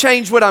and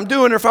change what I'm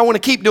doing, or if I want to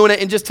keep doing it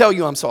and just tell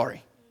you I'm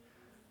sorry.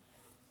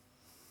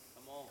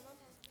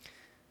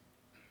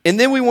 And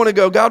then we want to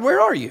go, God,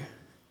 where are you?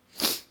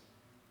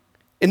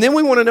 And then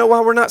we want to know why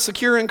we're not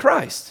secure in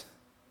Christ.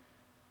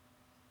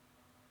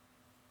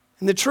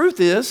 And the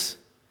truth is,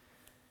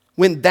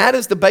 when that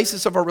is the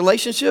basis of our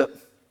relationship,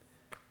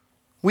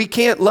 we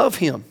can't love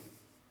him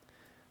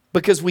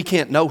because we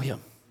can't know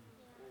him.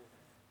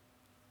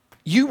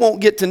 You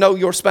won't get to know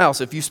your spouse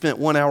if you spent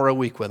 1 hour a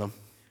week with them.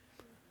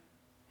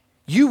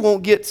 You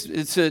won't get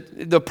to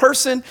the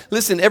person,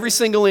 listen, every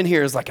single in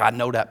here is like, I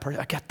know that person.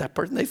 I got that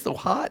person. They're so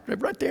hot. They're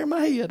right there in my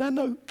head. I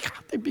know. God,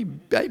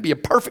 they'd be a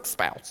perfect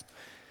spouse.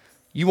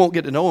 You won't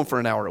get to know them for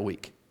an hour a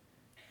week.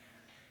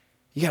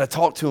 You got to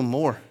talk to them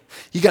more.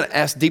 You got to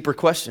ask deeper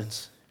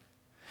questions.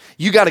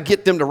 You got to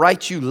get them to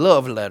write you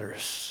love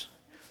letters.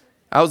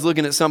 I was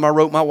looking at some I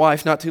wrote my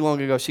wife not too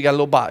long ago. She got a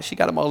little box. She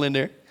got them all in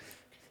there.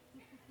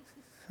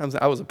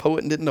 I was a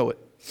poet and didn't know it.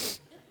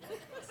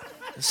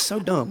 It's so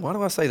dumb. Why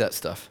do I say that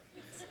stuff?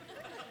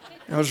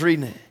 I was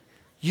reading it.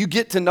 You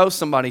get to know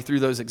somebody through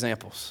those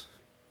examples.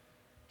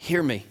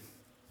 Hear me.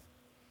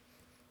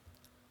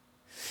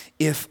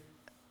 If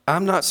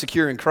I'm not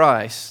secure in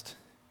Christ,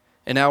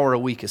 an hour a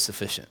week is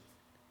sufficient.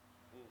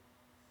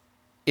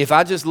 If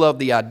I just love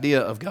the idea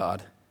of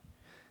God,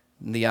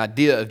 and the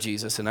idea of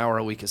Jesus, an hour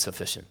a week is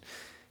sufficient.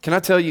 Can I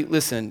tell you,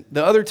 listen,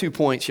 the other 2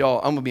 points, y'all,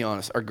 I'm going to be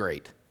honest, are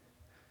great.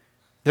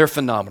 They're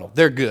phenomenal.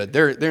 They're good.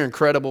 They're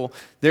incredible.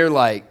 They're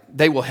like,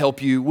 they will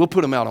help you. We'll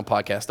put them out on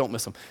podcasts. Don't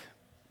miss them.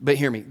 But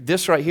hear me,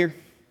 this right here,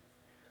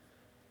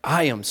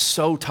 I am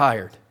so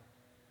tired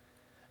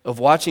of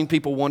watching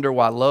people wonder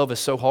why love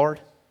is so hard.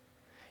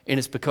 And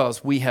it's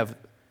because we have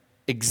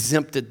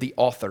exempted the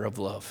author of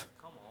love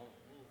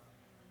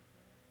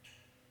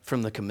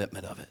from the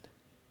commitment of it.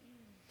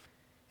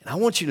 And I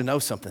want you to know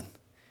something.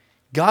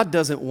 God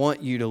doesn't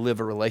want you to live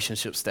a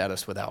relationship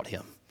status without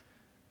him.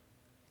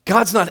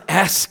 God's not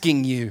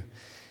asking you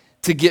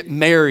to get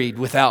married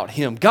without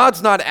him.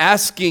 God's not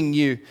asking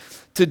you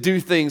to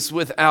do things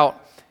without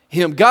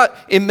him. God,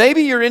 and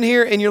maybe you're in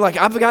here and you're like,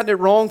 I've gotten it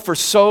wrong for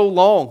so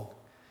long.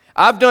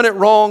 I've done it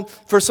wrong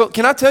for so.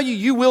 Can I tell you,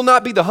 you will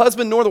not be the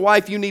husband nor the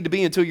wife you need to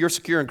be until you're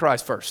secure in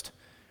Christ first.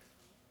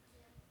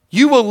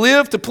 You will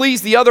live to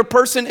please the other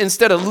person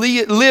instead of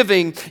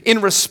living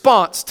in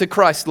response to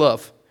Christ's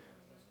love.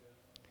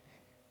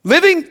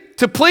 Living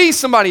to please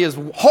somebody is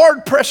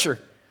hard pressure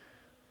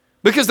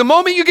because the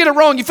moment you get it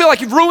wrong, you feel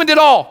like you've ruined it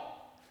all.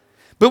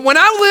 But when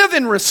I live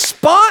in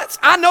response,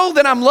 I know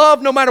that I'm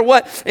loved no matter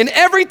what. And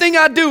everything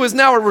I do is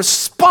now a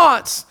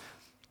response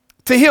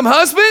to him.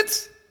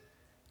 Husbands,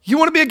 you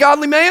want to be a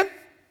godly man?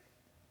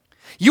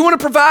 You want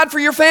to provide for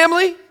your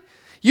family?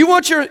 You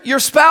want your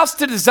spouse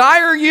to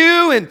desire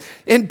you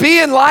and be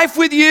in life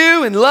with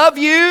you and love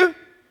you?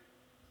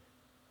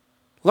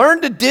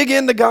 Learn to dig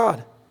into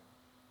God.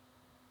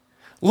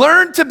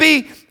 Learn to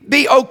be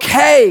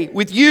okay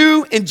with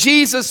you and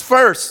Jesus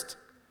first.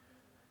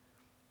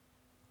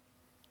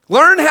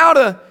 Learn how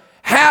to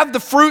have the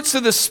fruits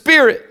of the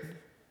Spirit.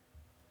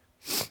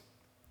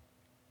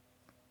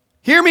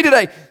 Hear me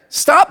today.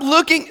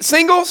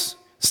 Singles,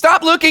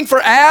 stop looking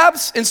for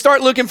abs and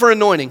start looking for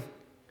anointing.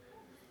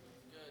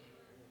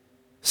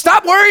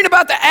 Stop worrying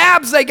about the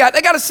abs they got.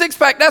 They got a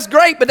six-pack, that's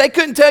great, but they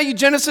couldn't tell you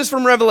Genesis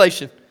from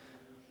Revelation.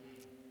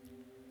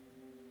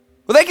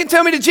 Well, they can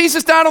tell me that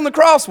Jesus died on the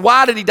cross.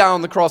 Why did he die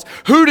on the cross?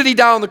 Who did he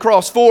die on the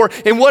cross for?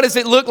 And what does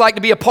it look like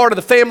to be a part of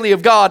the family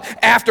of God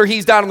after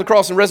he's died on the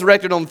cross and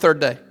resurrected on the third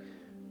day?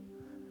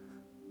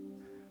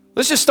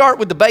 Let's just start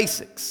with the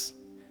basics.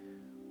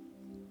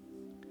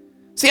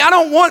 See, I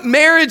don't want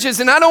marriages,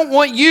 and I don't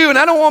want you, and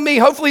I don't want me.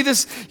 Hopefully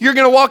you're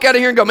going to walk out of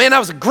here and go, man, that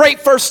was a great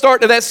first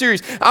start to that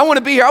series. I want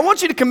to be here. I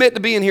want you to commit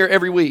to being here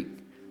every week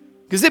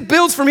because it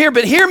builds from here.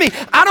 But hear me,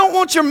 I don't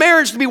want your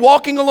marriage to be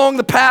walking along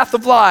the path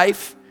of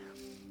life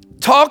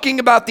talking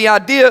about the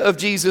idea of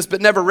Jesus,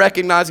 but never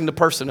recognizing the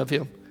person of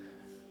him.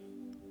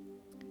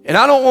 And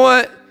I don't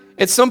want,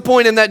 at some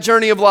point in that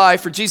journey of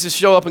life, for Jesus to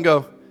show up and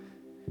go,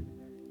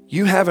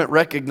 you haven't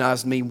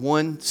recognized me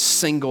one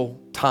single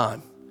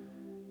time,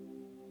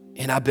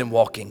 and I've been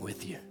walking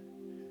with you.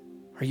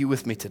 Are you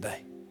with me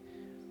today?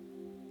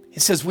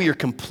 It says we are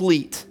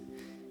complete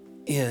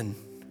in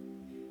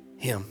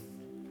him.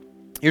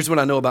 Here's what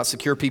I know about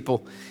secure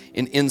people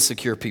and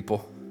insecure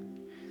people.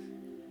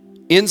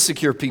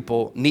 Insecure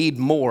people need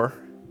more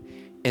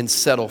and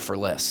settle for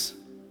less.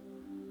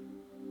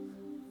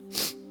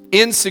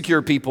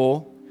 Insecure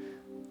people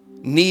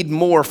need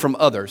more from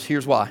others.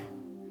 Here's why.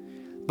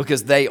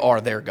 Because they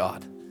are their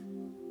God.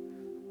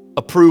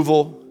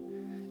 Approval,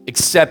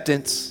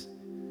 acceptance,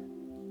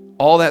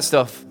 all that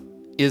stuff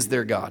is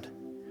their God.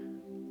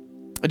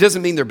 It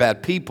doesn't mean they're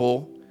bad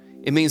people.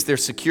 It means their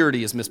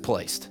security is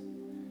misplaced.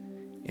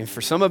 And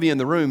for some of you in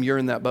the room, you're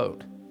in that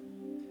boat.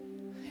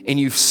 And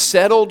you've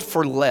settled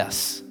for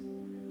less.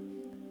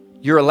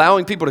 You're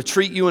allowing people to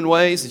treat you in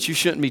ways that you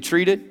shouldn't be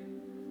treated.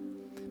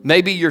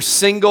 Maybe you're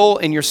single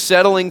and you're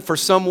settling for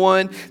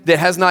someone that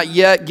has not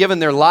yet given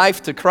their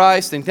life to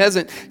Christ and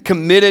hasn't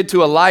committed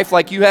to a life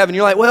like you have. And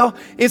you're like, well,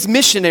 it's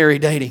missionary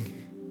dating.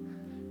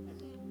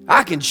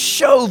 I can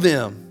show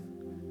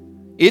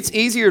them. It's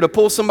easier to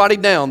pull somebody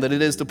down than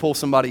it is to pull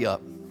somebody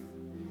up.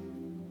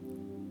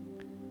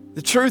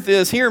 The truth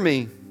is, hear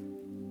me,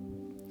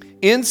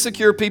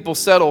 insecure people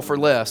settle for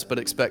less but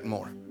expect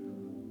more.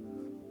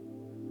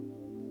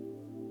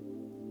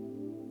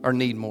 Or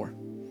need more.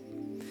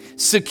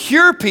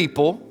 Secure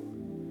people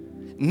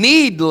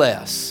need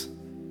less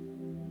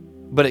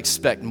but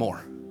expect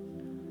more.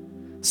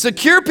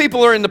 Secure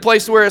people are in the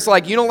place where it's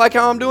like, you don't like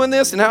how I'm doing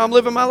this and how I'm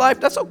living my life?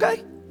 That's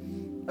okay.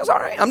 That's all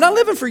right. I'm not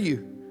living for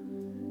you.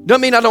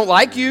 Doesn't mean I don't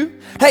like you.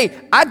 Hey,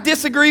 I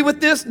disagree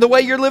with this, the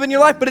way you're living your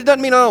life, but it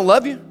doesn't mean I don't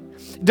love you.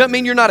 It doesn't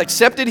mean you're not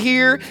accepted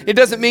here. It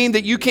doesn't mean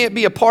that you can't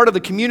be a part of the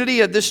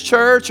community of this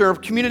church or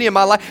community of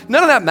my life.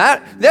 None of that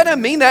matters. That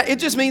doesn't mean that. It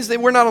just means that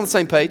we're not on the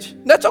same page.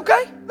 That's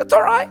okay. That's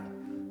all right.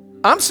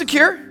 I'm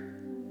secure.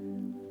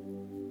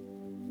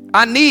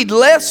 I need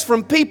less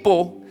from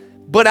people,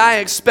 but I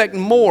expect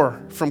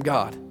more from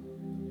God.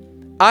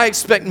 I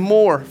expect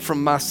more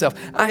from myself.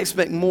 I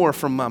expect more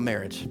from my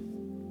marriage.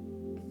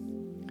 And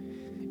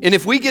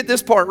if we get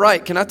this part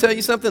right, can I tell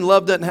you something?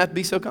 Love doesn't have to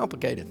be so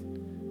complicated.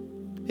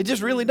 It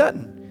just really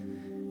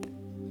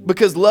doesn't.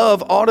 Because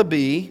love ought to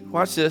be,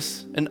 watch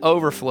this, an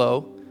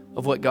overflow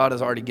of what God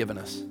has already given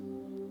us.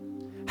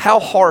 How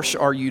harsh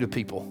are you to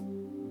people?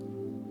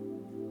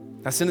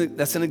 That's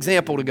an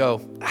example to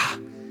go,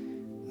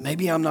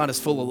 maybe I'm not as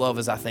full of love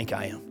as I think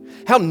I am.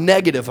 How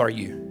negative are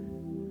you?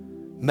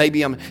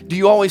 Do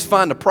you always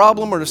find a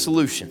problem or a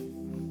solution?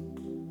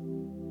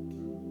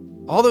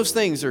 All those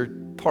things are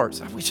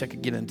parts. I wish I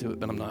could get into it,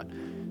 but I'm not.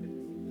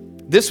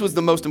 This was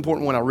the most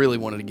important one I really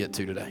wanted to get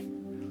to today.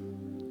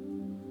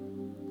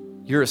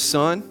 You're a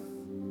son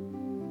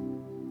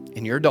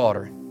and you're a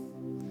daughter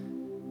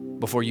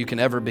before you can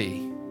ever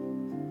be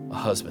a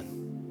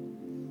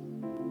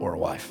husband or a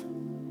wife.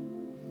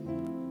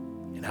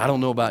 And I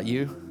don't know about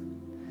you,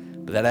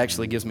 but that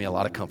actually gives me a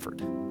lot of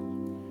comfort.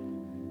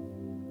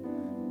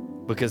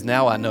 Because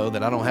now I know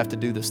that I don't have to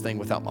do this thing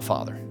without my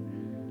Father.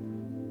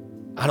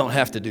 I don't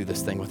have to do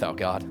this thing without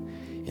God.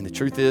 And the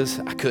truth is,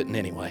 I couldn't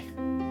anyway.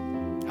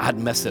 I'd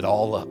mess it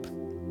all up.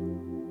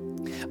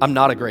 I'm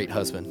not a great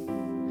husband.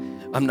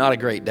 I'm not a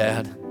great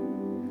dad.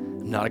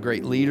 I'm not a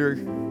great leader.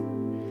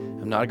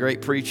 I'm not a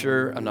great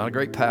preacher. I'm not a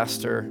great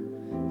pastor.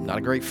 I'm not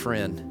a great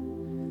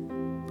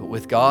friend. But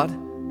with God,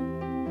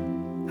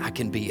 I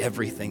can be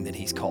everything that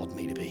He's called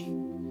me to be.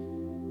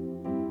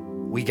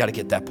 We got to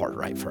get that part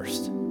right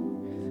first.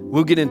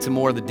 We'll get into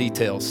more of the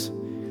details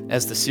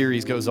as the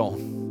series goes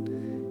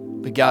on.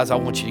 But guys, I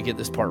want you to get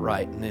this part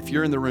right. And if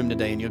you're in the room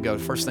today and you'll go,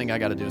 first thing I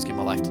got to do is give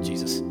my life to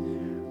Jesus.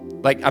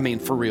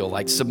 For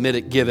real, submit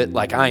it, give it,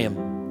 I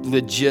am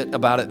legit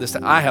about it this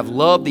time. I have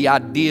loved the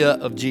idea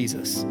of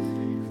Jesus,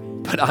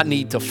 but I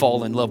need to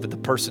fall in love with the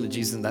person of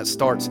Jesus, and that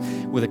starts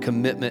with a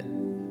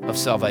commitment of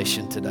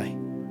salvation today.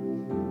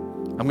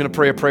 I'm going to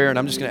pray a prayer, and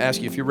I'm just going to ask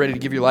you, if you're ready to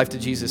give your life to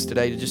Jesus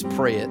today, to just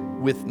pray it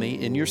with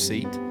me in your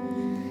seat.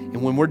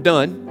 And when we're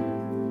done,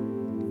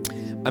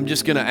 I'm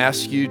just going to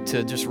ask you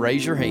to just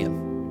raise your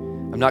hand.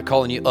 I'm not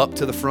calling you up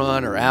to the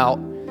front or out,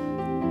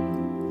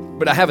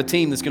 but I have a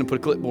team that's going to put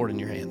a clipboard in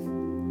your hand.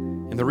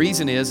 And the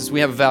reason is we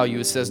have a value.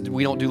 It says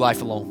we don't do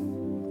life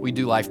alone. We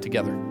do life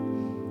together.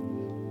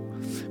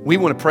 We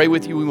want to pray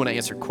with you. We want to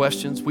answer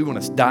questions. We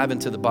want to dive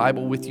into the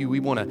Bible with you. We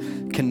want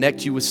to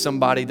connect you with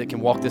somebody that can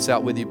walk this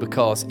out with you,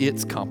 because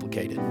it's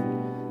complicated.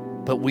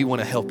 But we want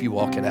to help you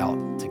walk it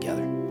out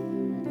together.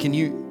 Can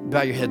you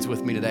bow your heads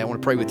with me today? I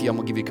want to pray with you. I'm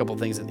going to give you a couple of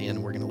things at the end,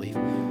 and we're going to leave.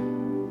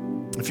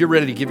 If you're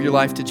ready to give your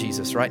life to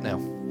Jesus right now,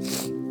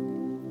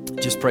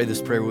 just pray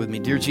this prayer with me.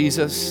 Dear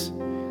Jesus,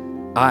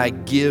 I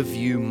give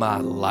you my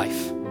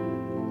life.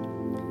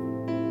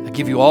 I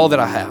give you all that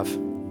I have.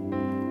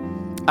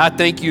 I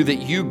thank you that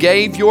you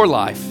gave your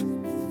life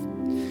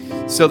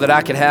so that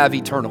I could have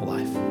eternal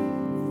life.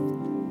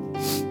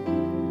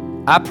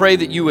 I pray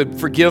that you would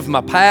forgive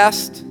my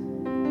past,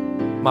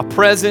 my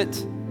present,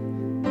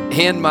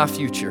 and my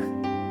future.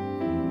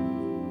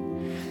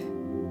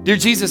 Dear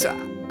Jesus,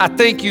 I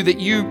thank you that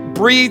you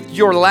breathed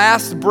your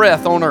last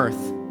breath on earth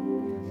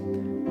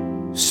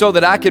so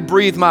that I could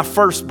breathe my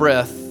first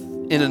breath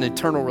in an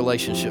eternal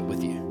relationship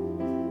with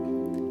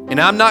you. And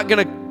I'm not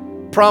going to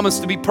promise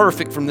to be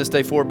perfect from this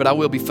day forward, but I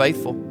will be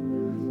faithful.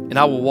 And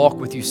I will walk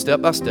with you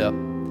step by step,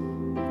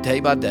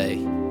 day by day,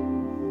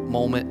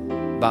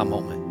 moment by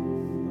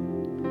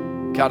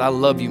moment. God, I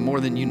love you more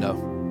than you know.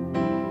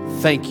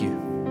 Thank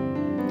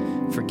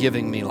you for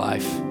giving me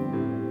life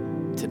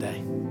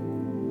today.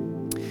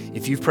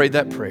 If you've prayed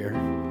that prayer,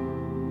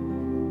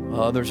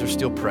 while others are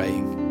still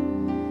praying,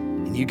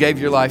 and you gave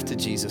your life to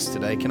Jesus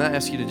today, can I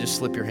ask you to just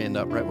slip your hand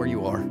up right where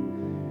you are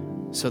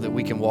so that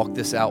we can walk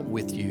this out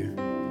with you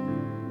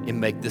and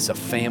make this a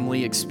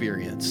family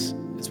experience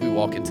as we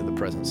walk into the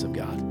presence of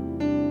God.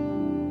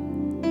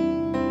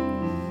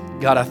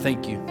 God, I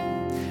thank you.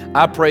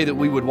 I pray that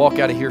we would walk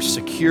out of here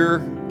secure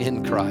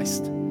in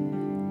Christ.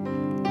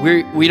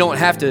 We don't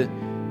have to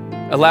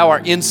allow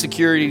our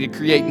insecurity to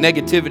create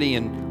negativity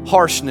and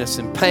harshness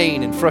and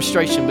pain and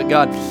frustration, but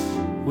God,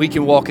 we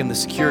can walk in the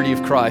security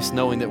of Christ,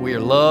 knowing that we are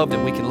loved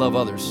and we can love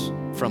others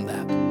from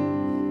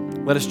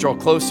that. Let us draw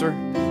closer.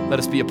 Let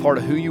us be a part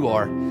of who you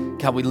are.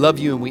 God, we love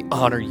you and we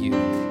honor you.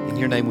 In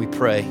your name we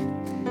pray.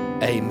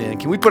 Amen.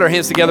 Can we put our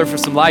hands together for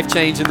some life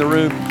change in the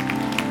room?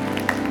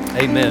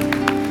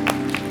 Amen.